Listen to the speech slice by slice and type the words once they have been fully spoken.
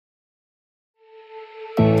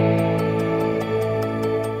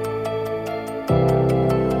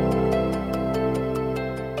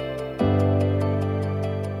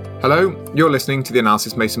Hello, you're listening to the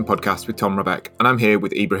Analysis Mason podcast with Tom Rebeck, and I'm here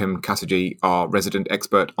with Ibrahim Kassaji, our resident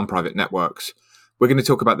expert on private networks. We're going to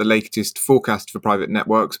talk about the latest forecast for private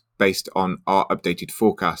networks based on our updated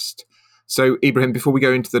forecast. So, Ibrahim, before we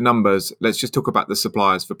go into the numbers, let's just talk about the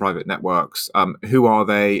suppliers for private networks. Who are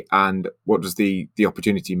they, and what does the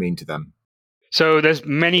opportunity mean to them? So there's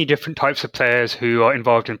many different types of players who are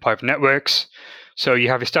involved in private networks. So you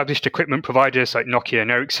have established equipment providers like Nokia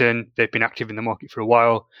and Ericsson. They've been active in the market for a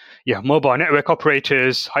while. You have mobile network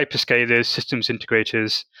operators, hyperscalers, systems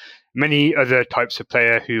integrators, many other types of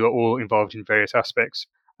player who are all involved in various aspects.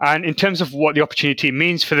 And in terms of what the opportunity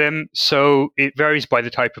means for them, so it varies by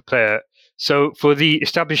the type of player. So for the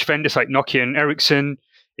established vendors like Nokia and Ericsson,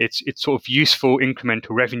 it's sort of useful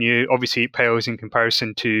incremental revenue. Obviously, it pales in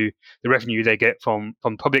comparison to the revenue they get from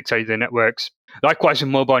public side of their networks. Likewise, with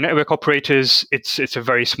mobile network operators, it's a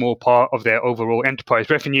very small part of their overall enterprise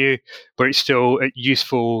revenue, but it's still a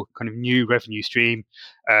useful kind of new revenue stream,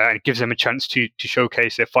 and it gives them a chance to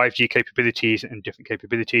showcase their 5G capabilities and different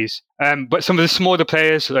capabilities. But some of the smaller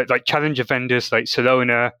players, like challenger vendors like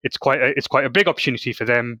Solona, it's quite a big opportunity for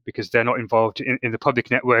them because they're not involved in the public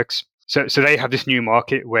networks. So they have this new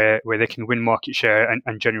market where they can win market share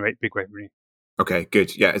and generate big revenue. Okay,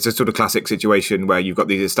 good. Yeah, it's a sort of classic situation where you've got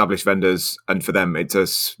these established vendors, and for them, it's a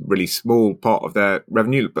really small part of their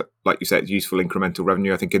revenue. But like you said, it's useful incremental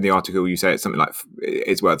revenue. I think in the article you say it's something like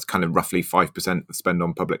it's worth kind of roughly 5% of spend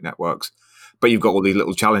on public networks. But you've got all these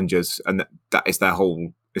little challenges, and that is their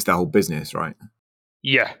whole business, right?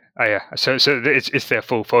 Yeah. So it's their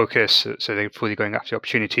full focus. So they're fully going after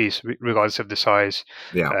opportunities regardless of the size.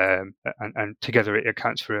 Yeah. And together it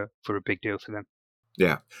accounts for a big deal for them.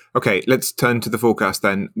 Yeah. Okay, let's turn to the forecast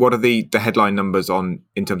then. What are the headline numbers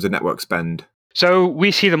in terms of network spend? So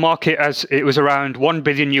we see the market as it was around $1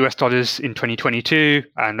 billion in 2022,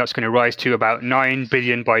 and that's going to rise to about $9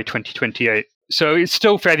 billion by 2028. So it's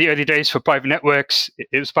still fairly early days for private networks.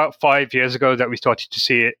 It was about 5 years ago that we started to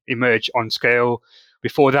see it emerge on scale.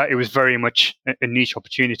 Before that, it was very much a niche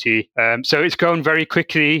opportunity. So it's grown very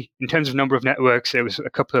quickly. In terms of number of networks, it was a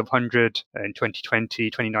couple of hundred in 2020,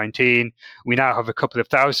 2019. We now have a couple of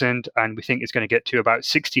thousand, and we think it's going to get to about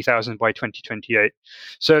 60,000 by 2028.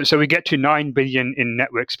 So we get to 9 billion in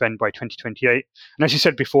network spend by 2028. And as you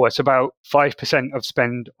said before, it's about 5% of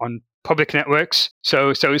spend on public networks. So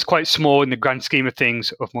it's quite small in the grand scheme of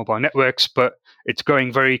things of mobile networks, but it's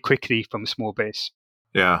growing very quickly from a small base.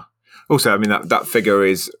 Yeah. Also, I mean, that figure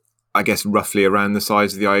is, I guess, roughly around the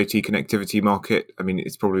size of the IoT connectivity market. I mean,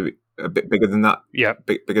 it's probably a bit bigger than that. Yeah.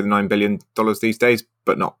 Bigger than $9 billion these days,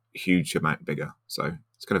 but not a huge amount bigger. So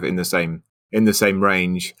it's kind of in the same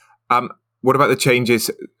range. What about the changes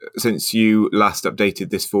since you last updated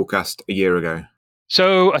this forecast a year ago?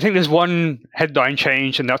 So I think there's one headline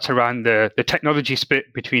change, and that's around the technology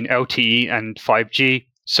split between LTE and 5G.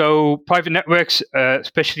 So private networks,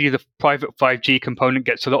 especially the private 5G component,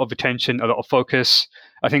 gets a lot of attention, a lot of focus.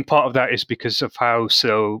 I think part of that is because of how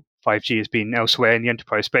slow 5G has been elsewhere in the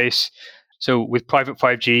enterprise space. So with private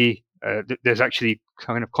 5G, there's actually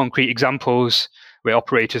kind of concrete examples where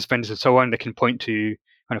operators, vendors, and so on, they can point to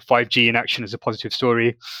kind of 5G in action as a positive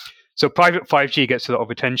story. So private 5G gets a lot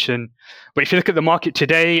of attention. But if you look at the market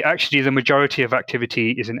today, actually the majority of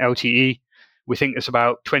activity is in LTE. We think it's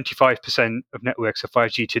about 25% of networks are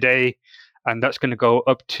 5G today, and that's going to go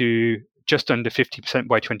up to just under 50%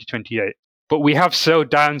 by 2028. But we have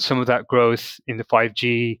slowed down some of that growth in the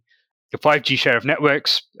 5G share of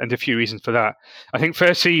networks, and a few reasons for that. I think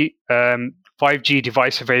firstly, 5G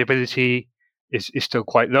device availability is still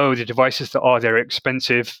quite low. The devices that are there are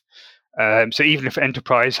expensive. So even if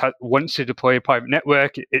enterprise wants to deploy a private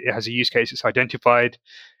network, it has a use case it's identified.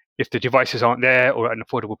 If the devices aren't there or at an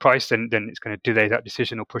affordable price, then it's going to delay that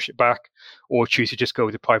decision or push it back, or choose to just go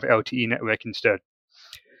with a private LTE network instead.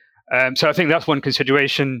 So I think that's one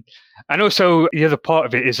consideration. And also the other part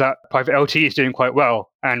of it is that private LTE is doing quite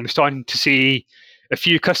well. And we're starting to see a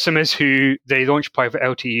few customers who they launched private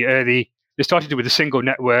LTE early. They started with a single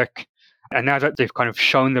network. And now that they've kind of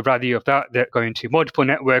shown the value of that, they're going to multiple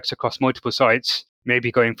networks across multiple sites,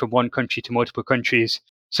 maybe going from one country to multiple countries.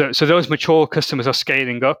 So those mature customers are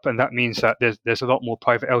scaling up, and that means that there's a lot more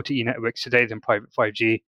private LTE networks today than private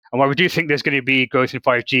 5G. And while we do think there's going to be growth in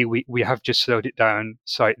 5G, we have just slowed it down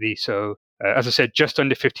slightly. So as I said, just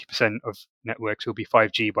under 50% of networks will be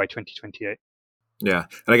 5G by 2028. Yeah,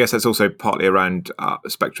 and I guess that's also partly around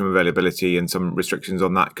spectrum availability and some restrictions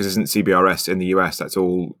on that, because isn't CBRS in the US, that's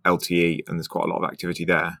all LTE, and there's quite a lot of activity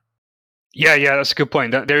there. Yeah, that's a good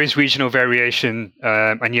point. That there is regional variation,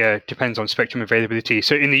 and it depends on spectrum availability.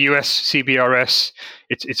 So in the US, CBRS,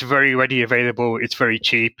 it's very ready available, it's very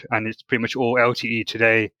cheap, and it's pretty much all LTE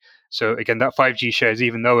today. So again, that 5G share is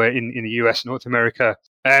even lower in the US, North America.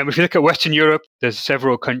 If you look at Western Europe, there's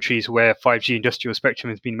several countries where 5G industrial spectrum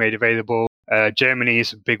has been made available. Germany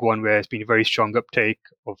is a big one where there's been a very strong uptake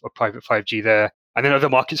of private 5G there. And then other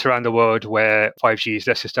markets around the world where 5G is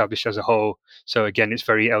less established as a whole. So again, it's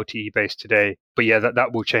very LTE based today. But yeah,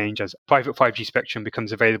 that will change as private 5G spectrum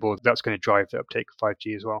becomes available. That's going to drive the uptake of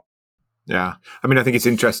 5G as well. Yeah. I mean, I think it's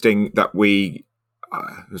interesting that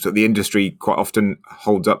so the industry quite often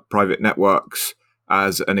holds up private networks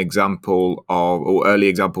as an example of, or early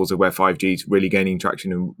examples of where 5G is really gaining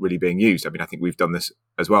traction and really being used. I mean, I think we've done this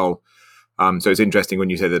as well. So it's interesting when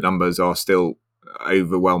you say the numbers are still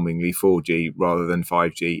overwhelmingly 4G rather than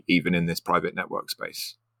 5G, even in this private network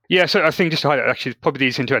space. Yeah, so I think just to highlight, actually, probably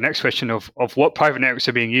leads into our next question of what private networks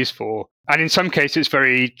are being used for. And in some cases, it's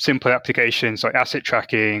very simple applications like asset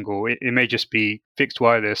tracking, or it may just be fixed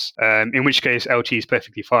wireless, in which case LTE is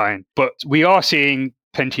perfectly fine. But we are seeing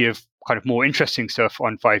plenty of kind of more interesting stuff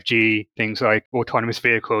on 5G, things like autonomous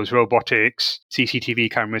vehicles, robotics, CCTV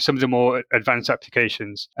cameras, some of the more advanced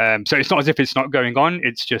applications. So it's not as if it's not going on,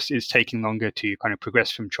 it's taking longer to kind of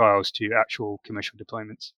progress from trials to actual commercial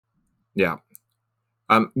deployments. Yeah.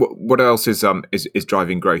 What else is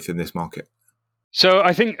driving growth in this market? So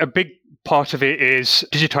I think a big part of it is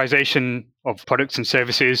digitization of products and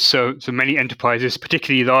services. So many enterprises,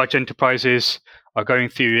 particularly large enterprises, are going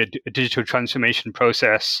through a digital transformation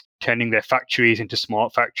process, turning their factories into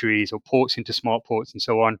smart factories or ports into smart ports and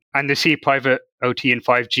so on. And they see private OT and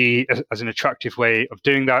 5G as an attractive way of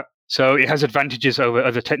doing that. So it has advantages over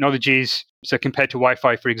other technologies. So compared to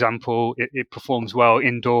Wi-Fi, for example, it performs well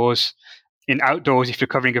indoors. In outdoors, if you're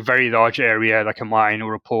covering a very large area like a mine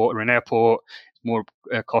or a port or an airport, it's more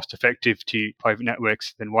cost effective to private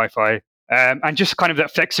networks than Wi-Fi. And just kind of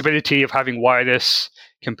that flexibility of having wireless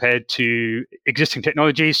compared to existing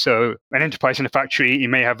technologies. So an enterprise in a factory, you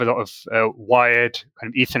may have a lot of wired kind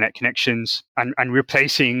of Ethernet connections, and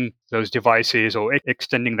replacing those devices or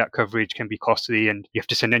extending that coverage can be costly, and you have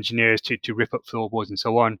to send engineers to rip up floorboards and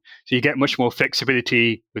so on. So you get much more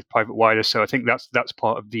flexibility with private wireless. So I think that's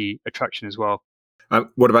part of the attraction as well.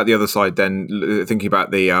 What about the other side then? Thinking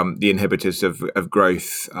about the inhibitors of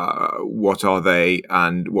growth, what are they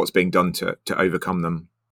and what's being done to overcome them?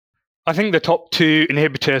 I think the top two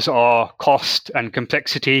inhibitors are cost and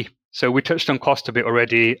complexity. So we touched on cost a bit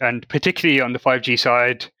already, and particularly on the 5G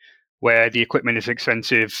side, where the equipment is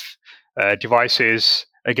expensive, devices,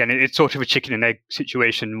 again, it's sort of a chicken and egg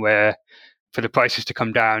situation where for the prices to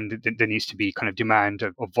come down, there needs to be kind of demand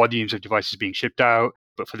of volumes of devices being shipped out.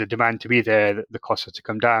 But for the demand to be there, the costs have to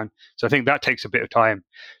come down. So I think that takes a bit of time.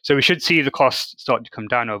 So we should see the costs start to come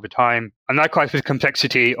down over time. And likewise with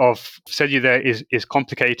complexity of cellular is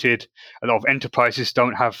complicated. A lot of enterprises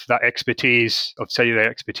don't have that expertise of cellular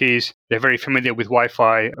expertise. They're very familiar with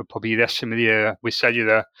Wi-Fi, are probably less familiar with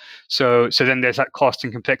cellular. So then there's that cost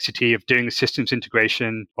and complexity of doing the systems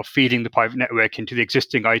integration, of feeding the private network into the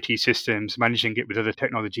existing IT systems, managing it with other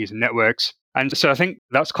technologies and networks. And so I think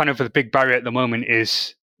that's kind of the big barrier at the moment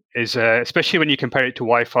is especially when you compare it to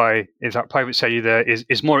Wi-Fi, is that private cellular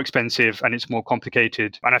is more expensive and it's more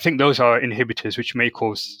complicated. And I think those are inhibitors which may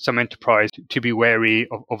cause some enterprise to be wary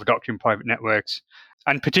of adopting private networks.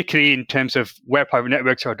 And particularly in terms of where private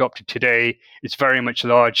networks are adopted today, it's very much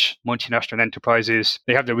large multinational enterprises.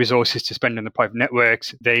 They have the resources to spend on the private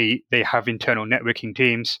networks. They have internal networking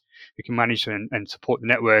teams who can manage and support the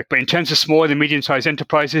network. But in terms of small and medium-sized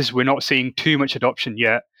enterprises, we're not seeing too much adoption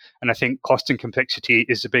yet. And I think cost and complexity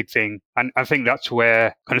is a big thing. And I think that's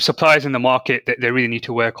where kind of suppliers in the market, that they really need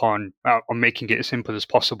to work on making it as simple as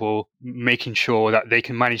possible, making sure that they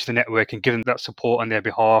can manage the network and give them that support on their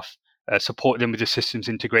behalf, support them with the systems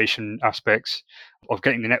integration aspects of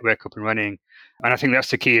getting the network up and running. And I think that's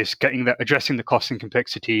the key, is addressing the cost and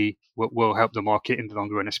complexity will help the market in the long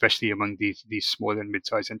run, especially among these small and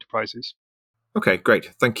mid-sized enterprises. Okay,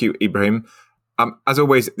 great. Thank you, Ibrahim. As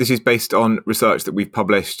always, this is based on research that we've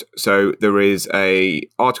published. So there is an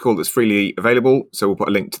article that's freely available. So we'll put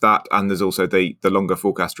a link to that. And there's also the longer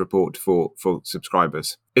forecast report for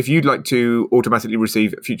subscribers. If you'd like to automatically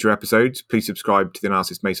receive future episodes, please subscribe to the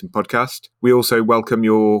Analysys Mason podcast. We also welcome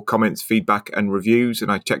your comments, feedback, and reviews.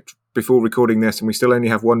 And I checked before recording this, and we still only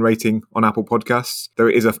have one rating on Apple Podcasts, though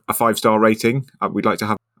it is a 5-star rating. We'd like to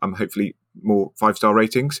have hopefully more 5-star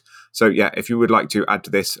ratings. So yeah, if you would like to add to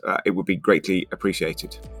this, it would be greatly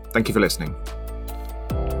appreciated. Thank you for listening.